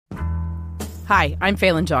Hi, I'm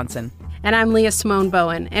Phelan Johnson. And I'm Leah Simone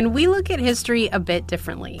Bowen, and we look at history a bit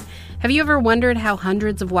differently. Have you ever wondered how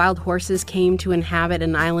hundreds of wild horses came to inhabit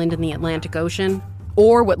an island in the Atlantic Ocean?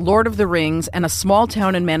 Or what Lord of the Rings and a small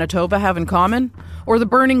town in Manitoba have in common? Or the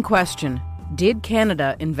burning question, did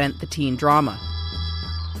Canada invent the teen drama?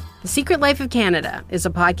 The Secret Life of Canada is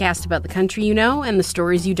a podcast about the country you know and the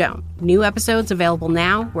stories you don't. New episodes available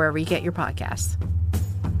now wherever you get your podcasts.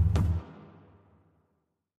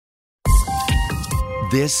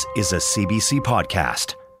 This is a CBC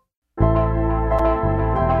podcast.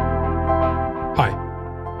 Hi,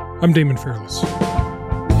 I'm Damon Fairless.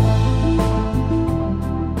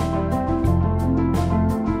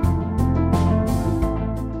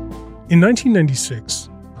 In 1996,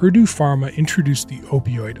 Purdue Pharma introduced the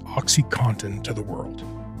opioid OxyContin to the world.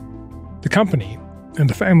 The company, and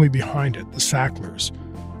the family behind it, the Sacklers,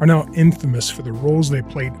 are now infamous for the roles they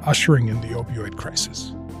played ushering in the opioid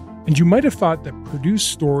crisis. And you might have thought that Purdue's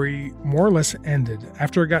story more or less ended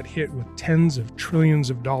after it got hit with tens of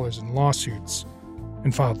trillions of dollars in lawsuits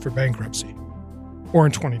and filed for bankruptcy. Or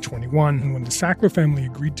in 2021, when the Sackler family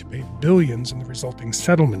agreed to pay billions in the resulting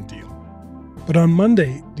settlement deal. But on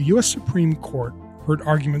Monday, the U.S. Supreme Court heard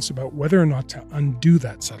arguments about whether or not to undo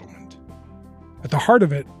that settlement. At the heart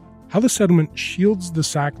of it, how the settlement shields the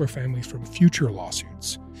Sackler family from future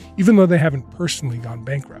lawsuits, even though they haven't personally gone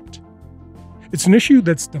bankrupt. It's an issue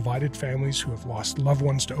that's divided families who have lost loved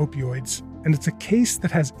ones to opioids, and it's a case that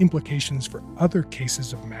has implications for other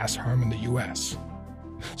cases of mass harm in the U.S.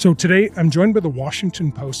 So today, I'm joined by the Washington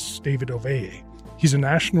Post's David Oveye. He's a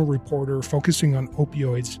national reporter focusing on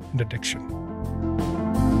opioids and addiction.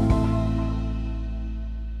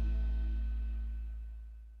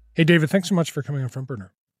 Hey, David, thanks so much for coming on Front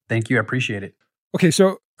Burner. Thank you. I appreciate it. Okay,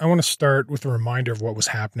 so I want to start with a reminder of what was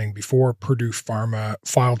happening before Purdue Pharma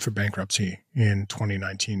filed for bankruptcy in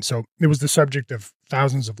 2019. So it was the subject of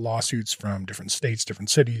thousands of lawsuits from different states, different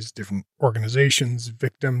cities, different organizations,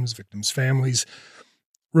 victims, families.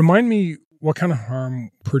 Remind me what kind of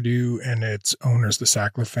harm Purdue and its owners, the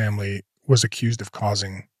Sackler family, was accused of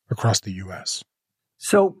causing across the U.S.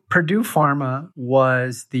 So Purdue Pharma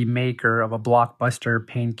was the maker of a blockbuster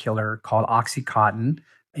painkiller called OxyContin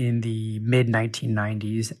in the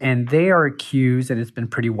mid-1990s. And they are accused, and it's been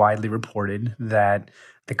pretty widely reported, that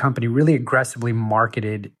the company really aggressively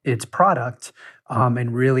marketed its product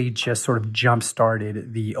and really just sort of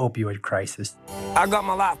jump-started the opioid crisis. I got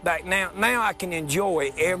my life back now. Now I can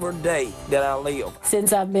enjoy every day that I live.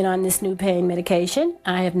 Since I've been on this new pain medication,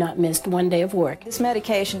 I have not missed one day of work. This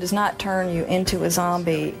medication does not turn you into a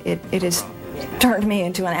zombie. It has turned me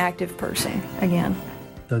into an active person again.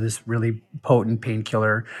 So this really potent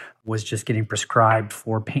painkiller was just getting prescribed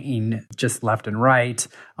for pain just left and right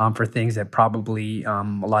for things that probably a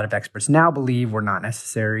lot of experts now believe were not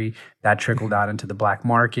necessary. That trickled out into the black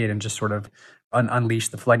market and just sort of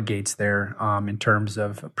unleashed the floodgates there in terms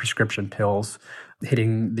of prescription pills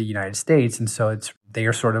hitting the United States. And so they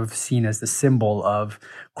are sort of seen as the symbol of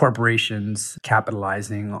corporations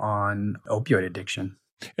capitalizing on opioid addiction.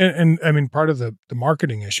 And I mean, part of the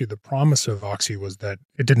marketing issue, the promise of Oxy was that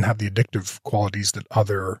it didn't have the addictive qualities that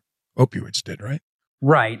other opioids did, right?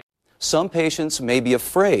 Right. Some patients may be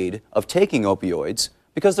afraid of taking opioids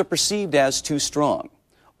because they're perceived as too strong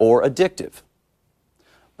or addictive.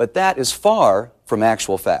 But that is far from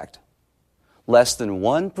actual fact. Less than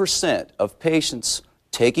 1% of patients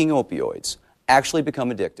taking opioids actually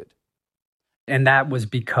become addicted. And that was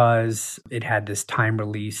because it had this time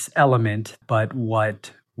release element, but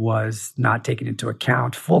what was not taken into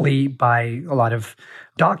account fully by a lot of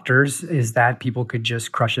doctors is that people could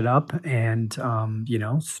just crush it up and,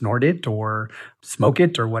 snort it or smoke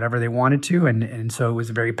it or whatever they wanted to. And so it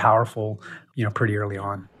was very powerful, pretty early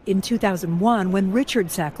on. In 2001, when Richard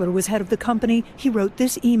Sackler was head of the company, he wrote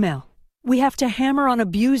this email. "We have to hammer on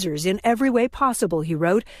abusers in every way possible," he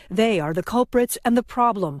wrote. "They are the culprits and the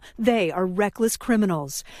problem. They are reckless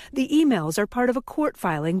criminals." The emails are part of a court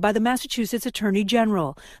filing by the Massachusetts Attorney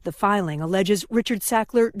General. The filing alleges Richard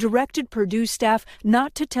Sackler directed Purdue staff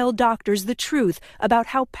not to tell doctors the truth about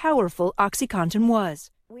how powerful OxyContin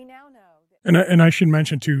was. We now know. And I should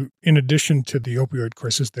mention, too, in addition to the opioid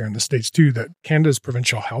crisis there in the States, too, that Canada's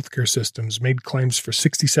provincial healthcare systems made claims for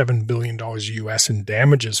 $67 billion U.S. in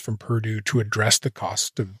damages from Purdue to address the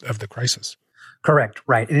cost of the crisis. Correct,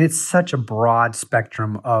 right. And it's such a broad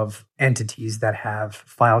spectrum of entities that have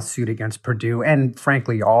filed suit against Purdue and,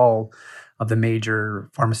 frankly, all of the major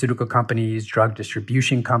pharmaceutical companies, drug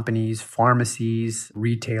distribution companies, pharmacies,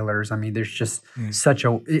 retailers. I mean, there's just such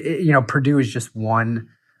a, Purdue is just one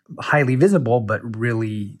highly visible, but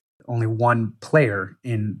really only one player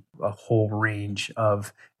in a whole range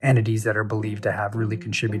of entities that are believed to have really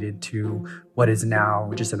contributed to what is now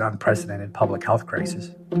just an unprecedented public health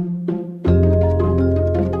crisis.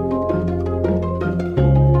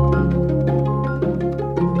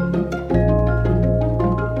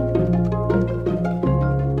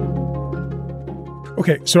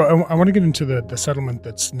 Okay, so I want to get into the settlement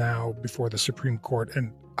that's now before the Supreme Court,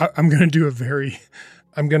 and I'm going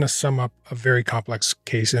to sum up a very complex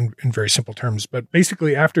case in very simple terms. But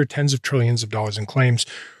basically, after tens of trillions of dollars in claims,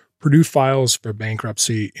 Purdue files for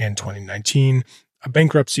bankruptcy in 2019. A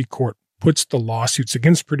bankruptcy court puts the lawsuits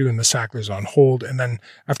against Purdue and the Sacklers on hold, and then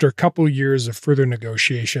after a couple of years of further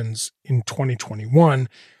negotiations in 2021,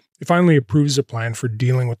 it finally approves a plan for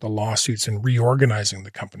dealing with the lawsuits and reorganizing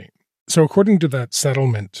the company. So according to that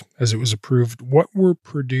settlement, as it was approved, what were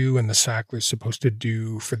Purdue and the Sacklers supposed to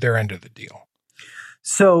do for their end of the deal?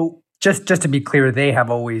 So just to be clear, they have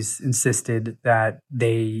always insisted that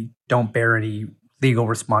they don't bear any legal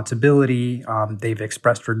responsibility. They've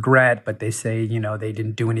expressed regret, but they say, they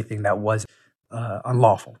didn't do anything that was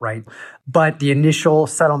unlawful, right? But the initial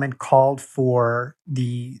settlement called for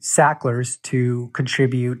the Sacklers to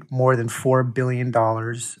contribute more than $4 billion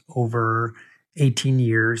over 18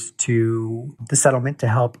 years to the settlement to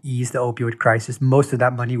help ease the opioid crisis. Most of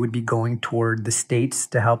that money would be going toward the states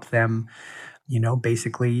to help them,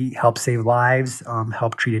 basically help save lives,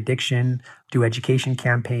 help treat addiction, do education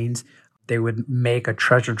campaigns. They would make a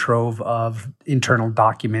treasure trove of internal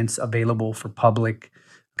documents available for public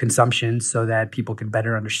consumption so that people could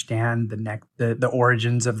better understand the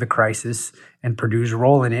origins of the crisis and Purdue's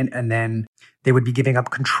role in it. And then they would be giving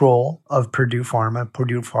up control of Purdue Pharma.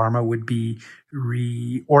 Purdue Pharma would be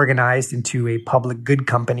reorganized into a public good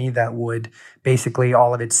company that would basically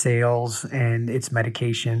all of its sales and its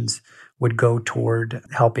medications would go toward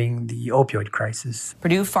helping the opioid crisis.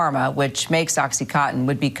 Purdue Pharma, which makes OxyContin,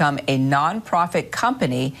 would become a nonprofit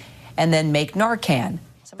company and then make Narcan.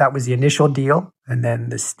 That was the initial deal. And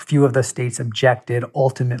then few of the states objected.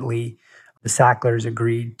 Ultimately, the Sacklers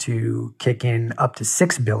agreed to kick in up to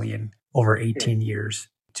 $6 billion over 18 years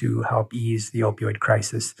to help ease the opioid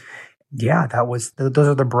crisis. Yeah, those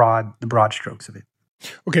are the broad strokes of it.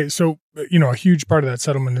 Okay, so a huge part of that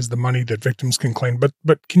settlement is the money that victims can claim.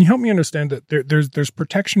 But can you help me understand that there's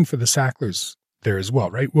protection for the Sacklers there as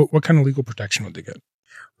well, right? What kind of legal protection would they get?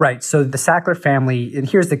 Right. So the Sackler family, and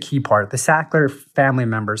here's the key part: the Sackler family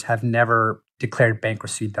members have never declared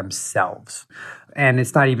bankruptcy themselves. And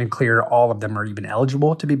it's not even clear all of them are even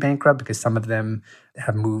eligible to be bankrupt because some of them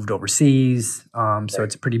have moved overseas. So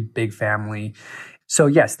it's a pretty big family. So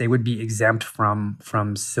yes, they would be exempt from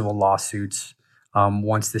civil lawsuits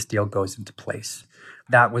once this deal goes into place.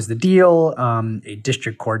 That was the deal. A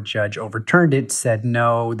district court judge overturned it, said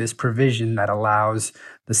no, this provision that allows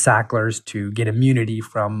the Sacklers to get immunity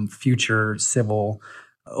from future civil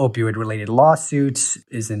opioid-related lawsuits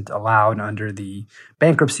isn't allowed under the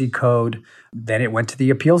bankruptcy code. Then it went to the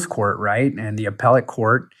appeals court, right? And the appellate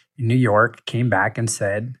court in New York came back and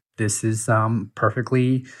said, this is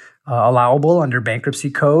perfectly allowable under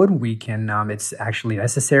bankruptcy code. We can, it's actually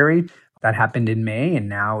necessary. That happened in May, and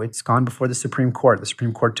now it's gone before the Supreme Court. The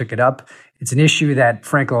Supreme Court took it up. It's an issue that,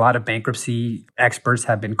 frankly, a lot of bankruptcy experts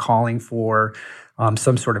have been calling for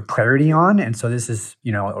some sort of clarity on. And so this is,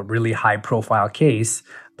 a really high-profile case,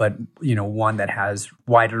 but, one that has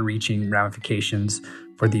wider-reaching ramifications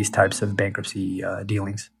for these types of bankruptcy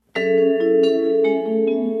dealings.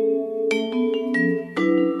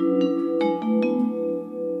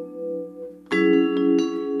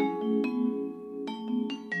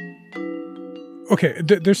 Okay,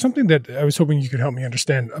 there's something that I was hoping you could help me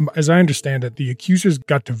understand. As I understand it, the accusers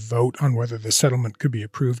got to vote on whether the settlement could be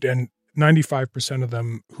approved, and 95% of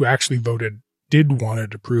them who actually voted did want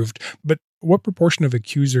it approved. But what proportion of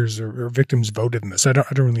accusers or victims voted in this? I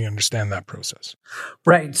don't really understand that process.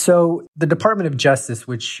 Right. So the Department of Justice,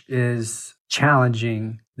 which is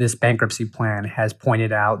challenging this bankruptcy plan, has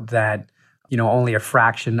pointed out that only a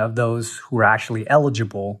fraction of those who are actually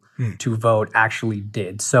eligible to vote actually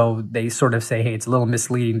did. So they sort of say, hey, it's a little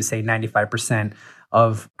misleading to say 95%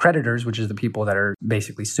 of creditors, which is the people that are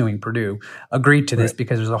basically suing Purdue, agreed to this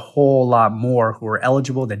because there's a whole lot more who are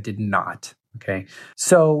eligible that did not. Okay.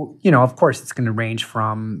 So, of course, it's going to range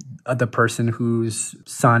from the person whose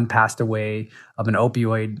son passed away of an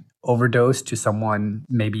opioid overdose to someone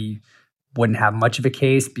maybe wouldn't have much of a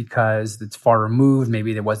case because it's far removed.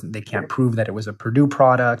 Maybe they can't prove that it was a Purdue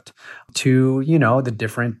product, to, the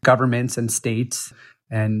different governments and states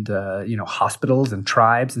and, hospitals and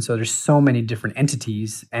tribes. And so there's so many different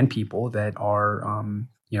entities and people that are,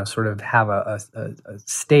 sort of have a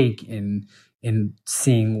stake in in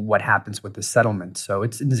seeing what happens with the settlement. So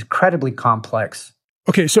it's incredibly complex.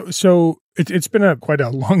 Okay, so it's been quite a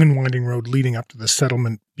long and winding road leading up to the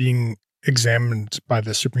settlement being examined by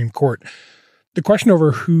the Supreme Court. The question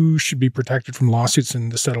over who should be protected from lawsuits in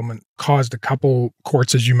the settlement caused a couple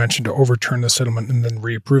courts, as you mentioned, to overturn the settlement and then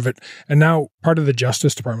reapprove it. And now part of the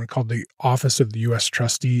Justice Department, called the Office of the U.S.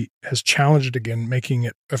 Trustee, has challenged it again, making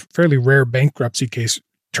it a fairly rare bankruptcy case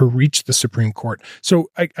to reach the Supreme Court. So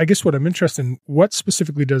I guess what I'm interested in, what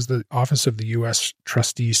specifically does the Office of the U.S.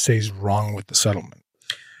 Trustee say is wrong with the settlement?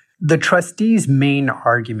 The trustees' main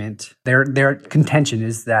argument, their contention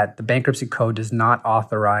is that the bankruptcy code does not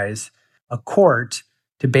authorize a court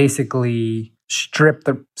to basically strip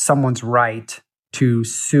someone's right to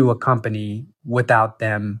sue a company without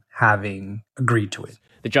them having agreed to it.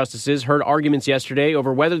 The justices heard arguments yesterday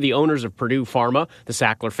over whether the owners of Purdue Pharma, the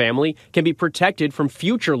Sackler family, can be protected from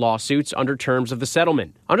future lawsuits under terms of the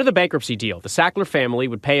settlement. Under the bankruptcy deal, the Sackler family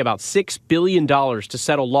would pay about $6 billion to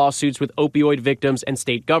settle lawsuits with opioid victims and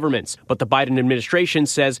state governments. But the Biden administration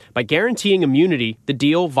says by guaranteeing immunity, the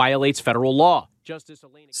deal violates federal law.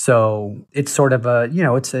 So it's sort of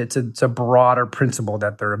it's a broader principle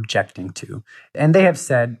that they're objecting to. And they have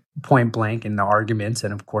said point blank in the arguments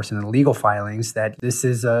and, of course, in the legal filings that this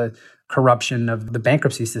is a corruption of the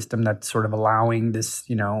bankruptcy system that's sort of allowing this,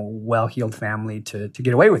 well-heeled family to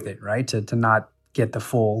get away with it, right? To not get the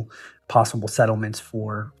full possible settlements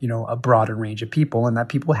for, a broader range of people, and that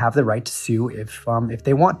people have the right to sue if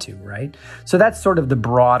they want to, right? So that's sort of the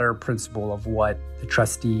broader principle of what the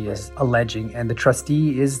trustee is alleging, and the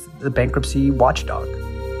trustee is the bankruptcy watchdog.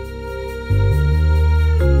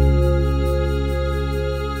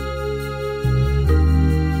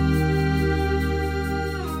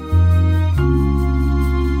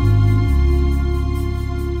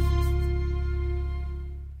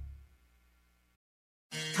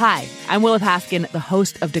 Hi, I'm Willa Paskin, the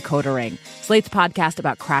host of Decoder Ring, Slate's podcast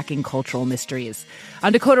about cracking cultural mysteries.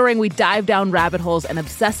 On Decoder Ring, we dive down rabbit holes and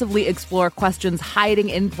obsessively explore questions hiding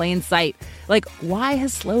in plain sight. Like, why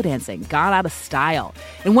has slow dancing gone out of style?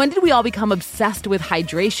 And when did we all become obsessed with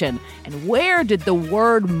hydration? And where did the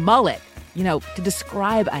word mullet, to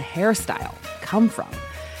describe a hairstyle, come from?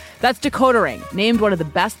 That's Decoder Ring, named one of the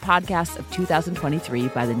best podcasts of 2023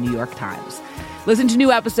 by the New York Times. Listen to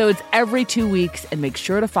new episodes every 2 weeks and make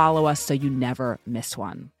sure to follow us so you never miss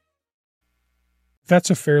one. That's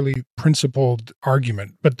a fairly principled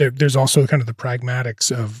argument, but there's also kind of the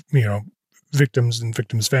pragmatics of, victims and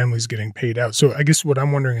victims' families getting paid out. So I guess what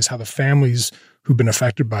I'm wondering is how the families who've been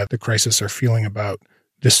affected by the crisis are feeling about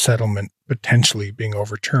this settlement potentially being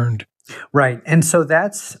overturned. Right. And so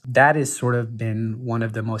that has sort of been one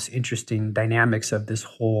of the most interesting dynamics of this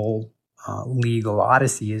whole legal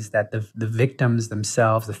odyssey, is that the victims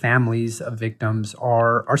themselves, the families of victims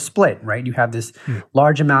are split, right? You have this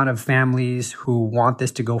large amount of families who want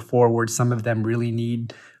this to go forward. Some of them really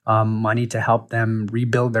need money to help them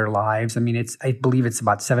rebuild their lives. I mean, I believe it's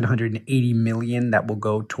about $780 million that will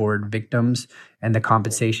go toward victims, and the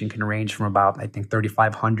compensation can range from about, I think,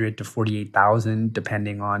 $3,500 to $48,000,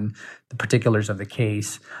 depending on the particulars of the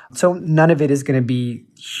case. So none of it is going to be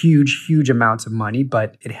huge amounts of money,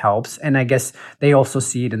 but it helps. And I guess they also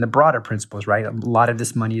see it in the broader principles, right? A lot of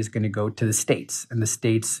this money is going to go to the states, and the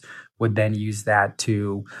states would then use that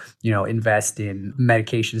to, invest in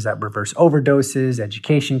medications that reverse overdoses,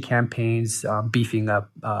 education campaigns, beefing up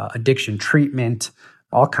addiction treatment,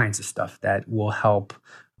 all kinds of stuff that will help,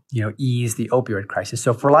 ease the opioid crisis.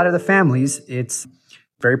 So for a lot of the families, it's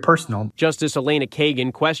very personal. Justice Elena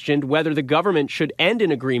Kagan questioned whether the government should end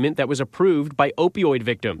an agreement that was approved by opioid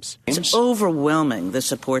victims. It's overwhelming, the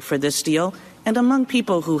support for this deal. And among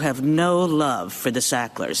people who have no love for the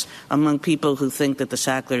Sacklers, among people who think that the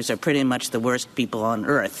Sacklers are pretty much the worst people on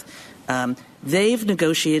earth, they've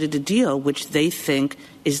negotiated a deal which they think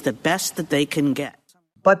is the best that they can get.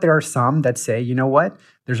 But there are some that say, you know what?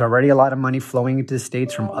 There's already a lot of money flowing into the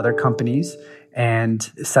states from other companies and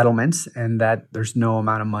settlements, and that there's no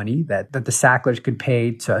amount of money that the Sacklers could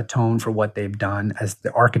pay to atone for what they've done as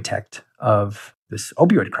the architect of this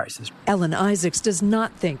opioid crisis. Ellen Isaacs does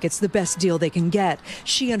not think it's the best deal they can get.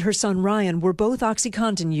 She and her son Ryan were both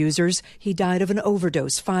OxyContin users. He died of an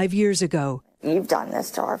overdose 5 years ago. You've done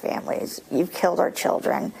this to our families. You've killed our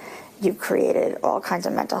children. You've created all kinds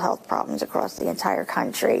of mental health problems across the entire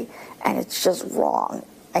country, and it's just wrong,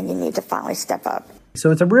 and you need to finally step up.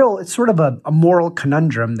 So it's sort of a moral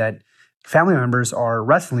conundrum that family members are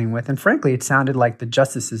wrestling with, and frankly, it sounded like the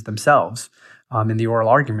justices themselves in the oral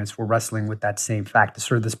arguments were wrestling with that same fact,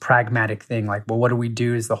 sort of this pragmatic thing, like, well, what do we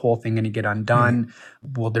do? Is the whole thing going to get undone?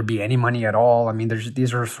 Will there be any money at all? I mean,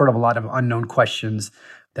 these are sort of a lot of unknown questions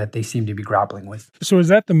that they seem to be grappling with. So is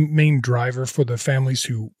that the main driver for the families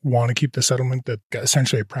who want to keep the settlement, that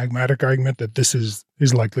essentially a pragmatic argument that this is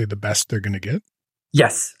likely the best they're going to get?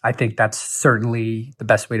 Yes, I think that's certainly the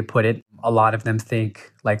best way to put it. A lot of them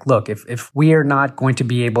think, like, look, if we are not going to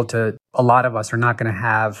be able to, a lot of us are not going to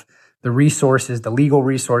have the resources, the legal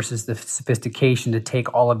resources, the sophistication to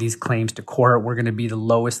take all of these claims to court. We're going to be the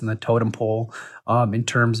lowest in the totem pole in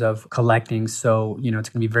terms of collecting. So, it's going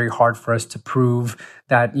to be very hard for us to prove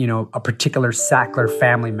that, a particular Sackler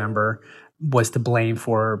family member was to blame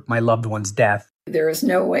for my loved one's death. There is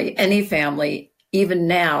no way any family, even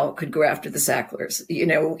now, could go after the Sacklers.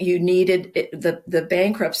 You needed, the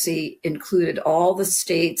bankruptcy included all the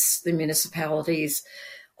states, the municipalities,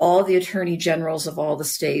 all the attorney generals of all the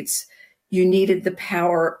states. You needed the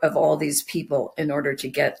power of all these people in order to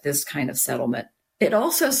get this kind of settlement. It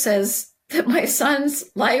also says that my son's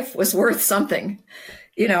life was worth something,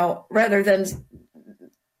 rather than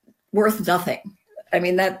worth nothing. I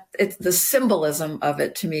mean, the symbolism of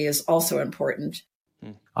it to me is also important.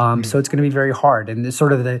 So it's going to be very hard. And this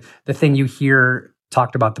sort of the thing you hear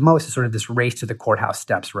talked about the most is sort of this race to the courthouse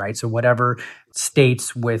steps, right? So whatever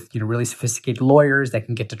states with, really sophisticated lawyers that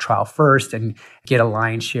can get to trial first and get a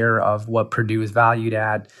lion's share of what Purdue is valued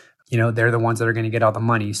at, they're the ones that are going to get all the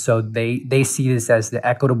money. So they see this as the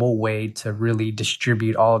equitable way to really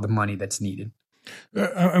distribute all of the money that's needed.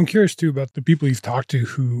 I'm curious, too, about the people you've talked to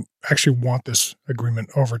who actually want this agreement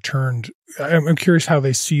overturned. I'm curious how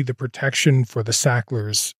they see the protection for the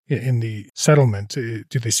Sacklers in the settlement.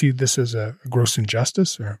 Do they see this as a gross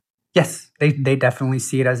injustice? Or? Yes, they definitely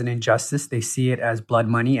see it as an injustice. They see it as blood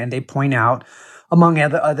money, and they point out, among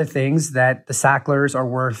other things, that the Sacklers are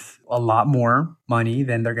worth a lot more money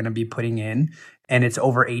than they're going to be putting in. And it's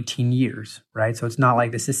over 18 years, right? So it's not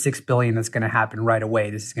like this is $6 billion that's going to happen right away.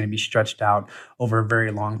 This is going to be stretched out over a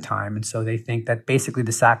very long time. And so they think that basically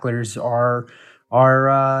the Sacklers are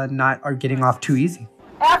getting off too easy.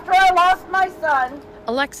 After I lost my son,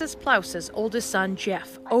 Alexis Plouse's oldest son,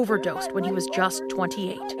 Jeff, overdosed when he was just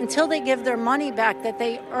 28. Until they give their money back that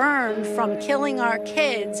they earned from killing our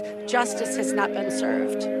kids, justice has not been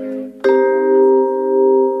served.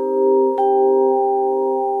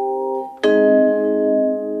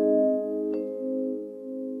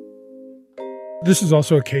 This is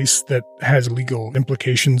also a case that has legal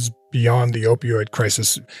implications beyond the opioid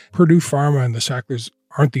crisis. Purdue Pharma and the Sacklers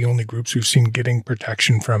aren't the only groups who've seen getting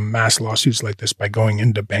protection from mass lawsuits like this by going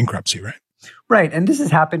into bankruptcy, right? Right. And this has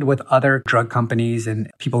happened with other drug companies and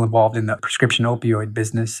people involved in the prescription opioid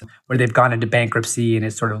business, where they've gone into bankruptcy and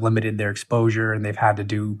it's sort of limited their exposure, and they've had to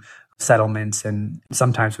do settlements and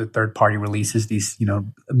sometimes with third-party releases, these,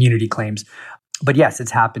 immunity claims. But yes, it's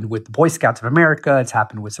happened with the Boy Scouts of America. It's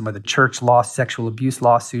happened with some of the church sexual abuse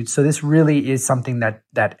lawsuits. So this really is something that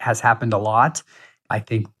has happened a lot. I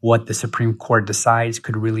think what the Supreme Court decides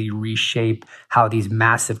could really reshape how these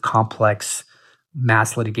massive, complex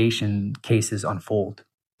mass litigation cases unfold.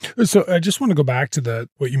 So I just want to go back to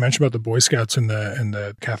what you mentioned about the Boy Scouts and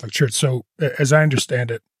the Catholic Church. So as I understand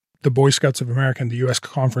it, the Boy Scouts of America and the U.S.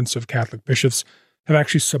 Conference of Catholic Bishops have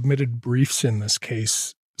actually submitted briefs in this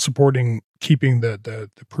case supporting keeping the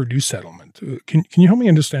Purdue settlement. Can you help me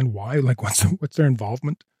understand why? Like, what's their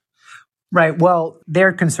involvement? Right. Well,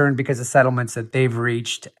 they're concerned because the settlements that they've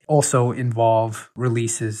reached also involve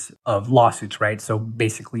releases of lawsuits, right? So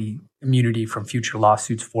basically immunity from future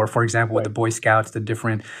lawsuits for example, with the Boy Scouts, the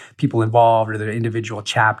different people involved or the individual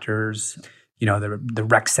chapters, the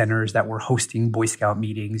rec centers that were hosting Boy Scout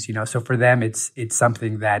meetings, So for them, it's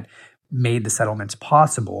something that made the settlements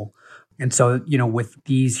possible. And so, with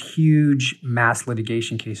these huge mass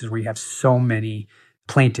litigation cases where you have so many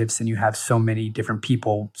plaintiffs and you have so many different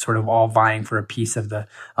people sort of all vying for a piece of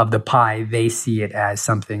the pie, they see it as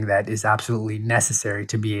something that is absolutely necessary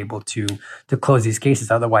to be able to close these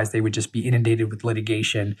cases. Otherwise, they would just be inundated with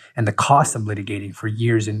litigation and the cost of litigating for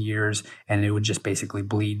years and years, and it would just basically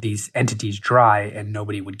bleed these entities dry and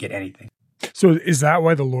nobody would get anything. So is that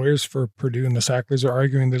why the lawyers for Purdue and the Sacklers are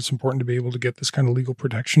arguing that it's important to be able to get this kind of legal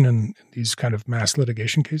protection in these kind of mass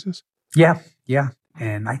litigation cases? Yeah.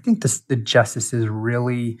 And I think the justices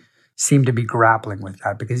really seem to be grappling with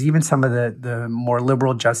that, because even some of the more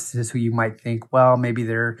liberal justices who you might think, well, maybe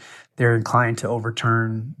they're inclined to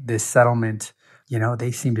overturn this settlement,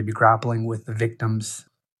 they seem to be grappling with the victims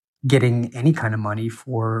getting any kind of money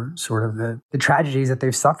for sort of the tragedies that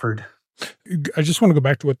they've suffered. I just want to go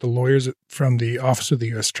back to what the lawyers from the Office of the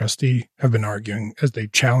U.S. Trustee have been arguing as they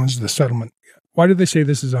challenge the settlement. Why do they say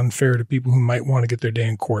this is unfair to people who might want to get their day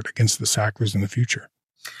in court against the Sacklers in the future?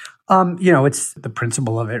 It's the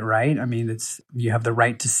principle of it, right? I mean, you have the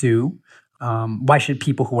right to sue. Why should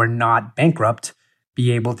people who are not bankrupt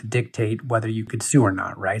be able to dictate whether you could sue or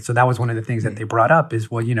not, right? So that was one of the things that they brought up is,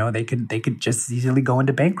 well, they could just easily go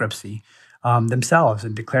into bankruptcy themselves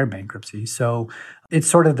and declare bankruptcy. So it's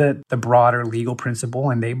sort of the broader legal principle,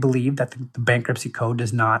 and they believe that the bankruptcy code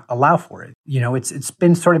does not allow for it. It's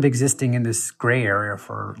been sort of existing in this gray area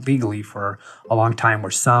legally for a long time, where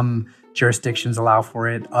some jurisdictions allow for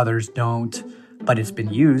it, others don't, but it's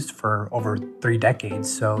been used for over 3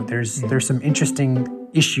 decades. So there's some interesting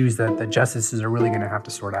issues that the justices are really going to have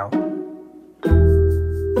to sort out.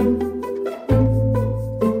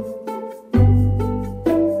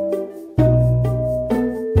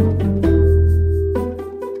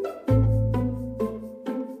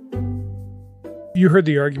 You heard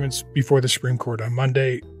the arguments before the Supreme Court on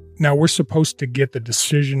Monday. Now we're supposed to get the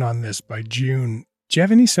decision on this by June. Do you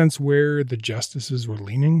have any sense where the justices were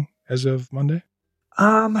leaning as of Monday?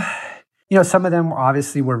 Some of them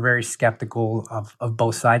obviously were very skeptical of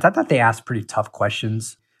both sides. I thought they asked pretty tough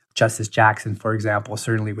questions. Justice Jackson, for example,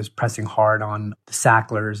 certainly was pressing hard on the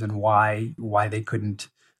Sacklers and why they couldn't,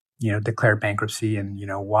 declare bankruptcy, and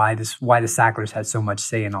why the Sacklers had so much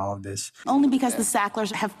say in all of this. Only because the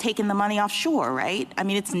Sacklers have taken the money offshore, right? I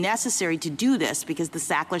mean, it's necessary to do this because the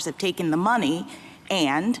Sacklers have taken the money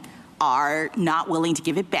and are not willing to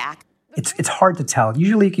give it back. It's hard to tell.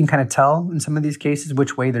 Usually you can kind of tell in some of these cases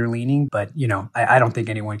which way they're leaning, but, I don't think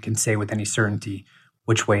anyone can say with any certainty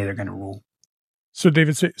which way they're going to rule. So,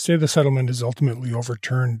 David, say the settlement is ultimately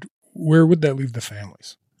overturned. Where would that leave the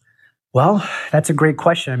families? Well, that's a great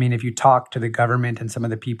question. I mean, if you talk to the government and some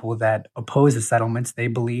of the people that oppose the settlements, they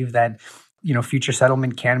believe that, future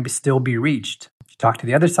settlement can still be reached. If you talk to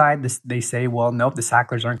the other side, they say, well, nope, the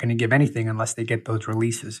Sacklers aren't going to give anything unless they get those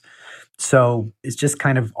releases. So it's just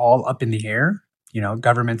kind of all up in the air.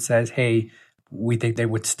 Government says, hey, we think there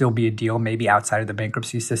would still be a deal, maybe outside of the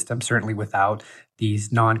bankruptcy system, certainly without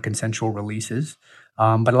these non-consensual releases.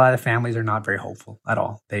 But a lot of the families are not very hopeful at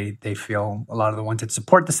all. They feel, a lot of the ones that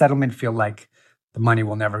support the settlement feel like the money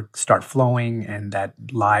will never start flowing and that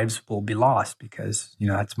lives will be lost because,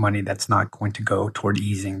 that's money that's not going to go toward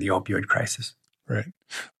easing the opioid crisis. Right.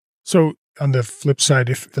 So on the flip side,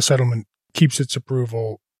 if the settlement keeps its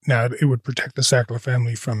approval, now it would protect the Sackler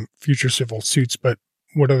family from future civil suits, but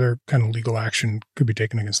what other kind of legal action could be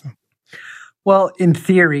taken against them? Well, in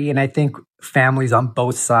theory, and I think families on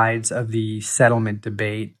both sides of the settlement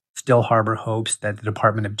debate still harbor hopes that the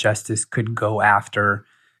Department of Justice could go after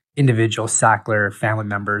individual Sackler family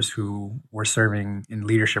members who were serving in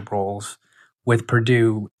leadership roles with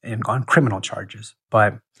Purdue on criminal charges.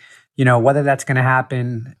 But, whether that's going to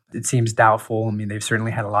happen, it seems doubtful. I mean, they've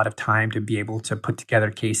certainly had a lot of time to be able to put together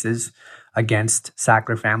cases against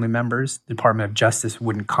Sackler family members. The Department of Justice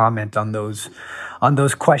wouldn't comment on those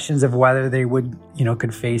questions of whether they would,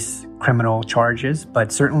 could face criminal charges.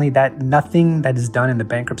 But certainly that nothing that is done in the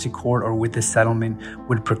bankruptcy court or with this settlement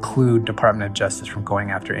would preclude Department of Justice from going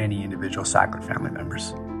after any individual Sackler family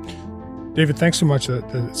members. David, thanks so much.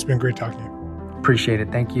 It's been great talking to you. Appreciate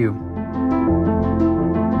it. Thank you.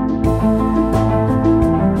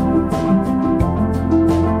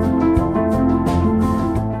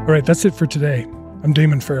 All right, that's it for today. I'm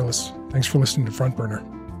Damon Fairless. Thanks for listening to Front Burner,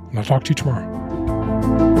 and I'll talk to you tomorrow.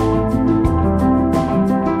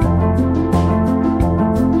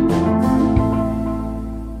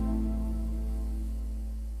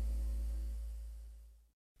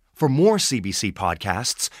 For more CBC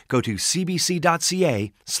podcasts, go to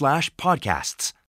cbc.ca/podcasts.